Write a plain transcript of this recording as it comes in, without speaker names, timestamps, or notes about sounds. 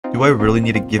Do I really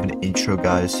need to give an intro,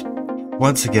 guys?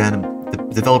 Once again, the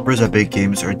developers at Big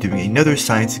Games are doing another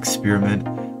science experiment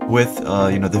with,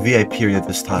 the VIP area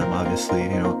this time, obviously.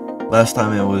 Last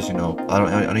time it was,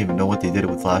 I don't even know what they did it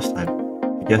with last time.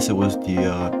 I guess it was the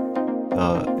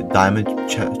diamond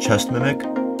chest mimic,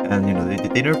 and,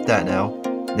 they nerfed that now.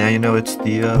 Now, it's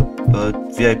the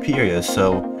VIP area,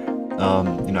 so,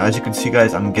 as you can see,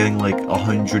 guys, I'm getting, like,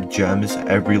 100 gems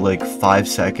every, like, 5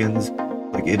 seconds.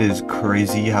 Like, it is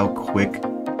crazy how quick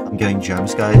I'm getting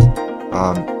gems, guys.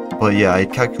 But yeah, I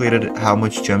calculated how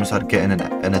much gems I'd get in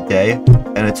a day,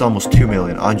 and it's almost 2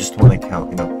 million on just one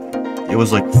account, It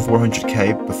was like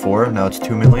 400k before, now it's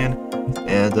 2 million.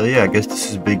 And yeah, I guess this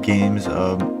is Big Games,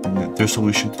 their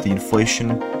solution to the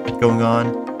inflation going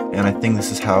on, and I think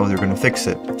this is how they're gonna fix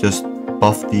it. Just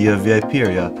buff the VIP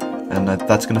area, and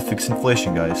that's gonna fix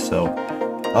inflation, guys. So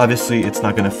obviously it's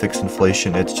not gonna fix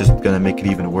inflation, it's just gonna make it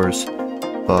even worse.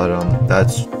 But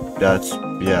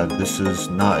yeah, this is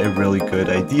not a really good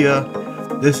idea.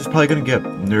 This is probably gonna get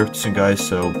nerfed soon, guys,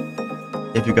 so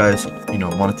if you guys,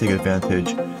 want to take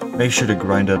advantage, make sure to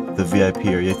grind up the VIP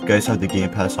area. If you guys have the Game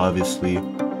Pass, obviously.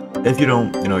 If you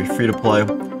don't, you're free to play,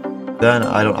 then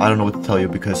I don't know what to tell you,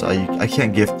 because I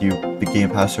can't gift you the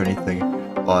Game Pass or anything.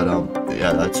 But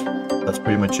yeah, that's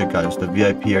pretty much it, guys. The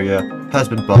VIP area has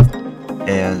been buffed,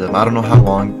 and I don't know how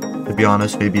long, to be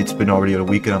honest. Maybe it's been already a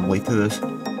week and I'm late to this,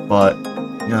 but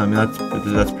yeah, I mean,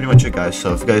 that's pretty much it, guys.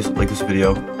 So if you guys like this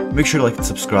video, make sure to like and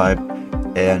subscribe.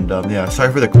 And yeah,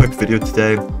 sorry for the quick video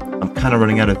today. I'm kind of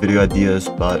running out of video ideas,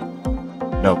 but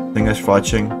thank you guys for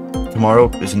watching. Tomorrow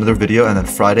is another video, and then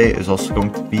Friday is also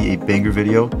going to be a banger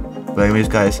video. But anyways,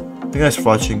 guys, thank you guys for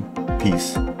watching.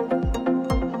 Peace.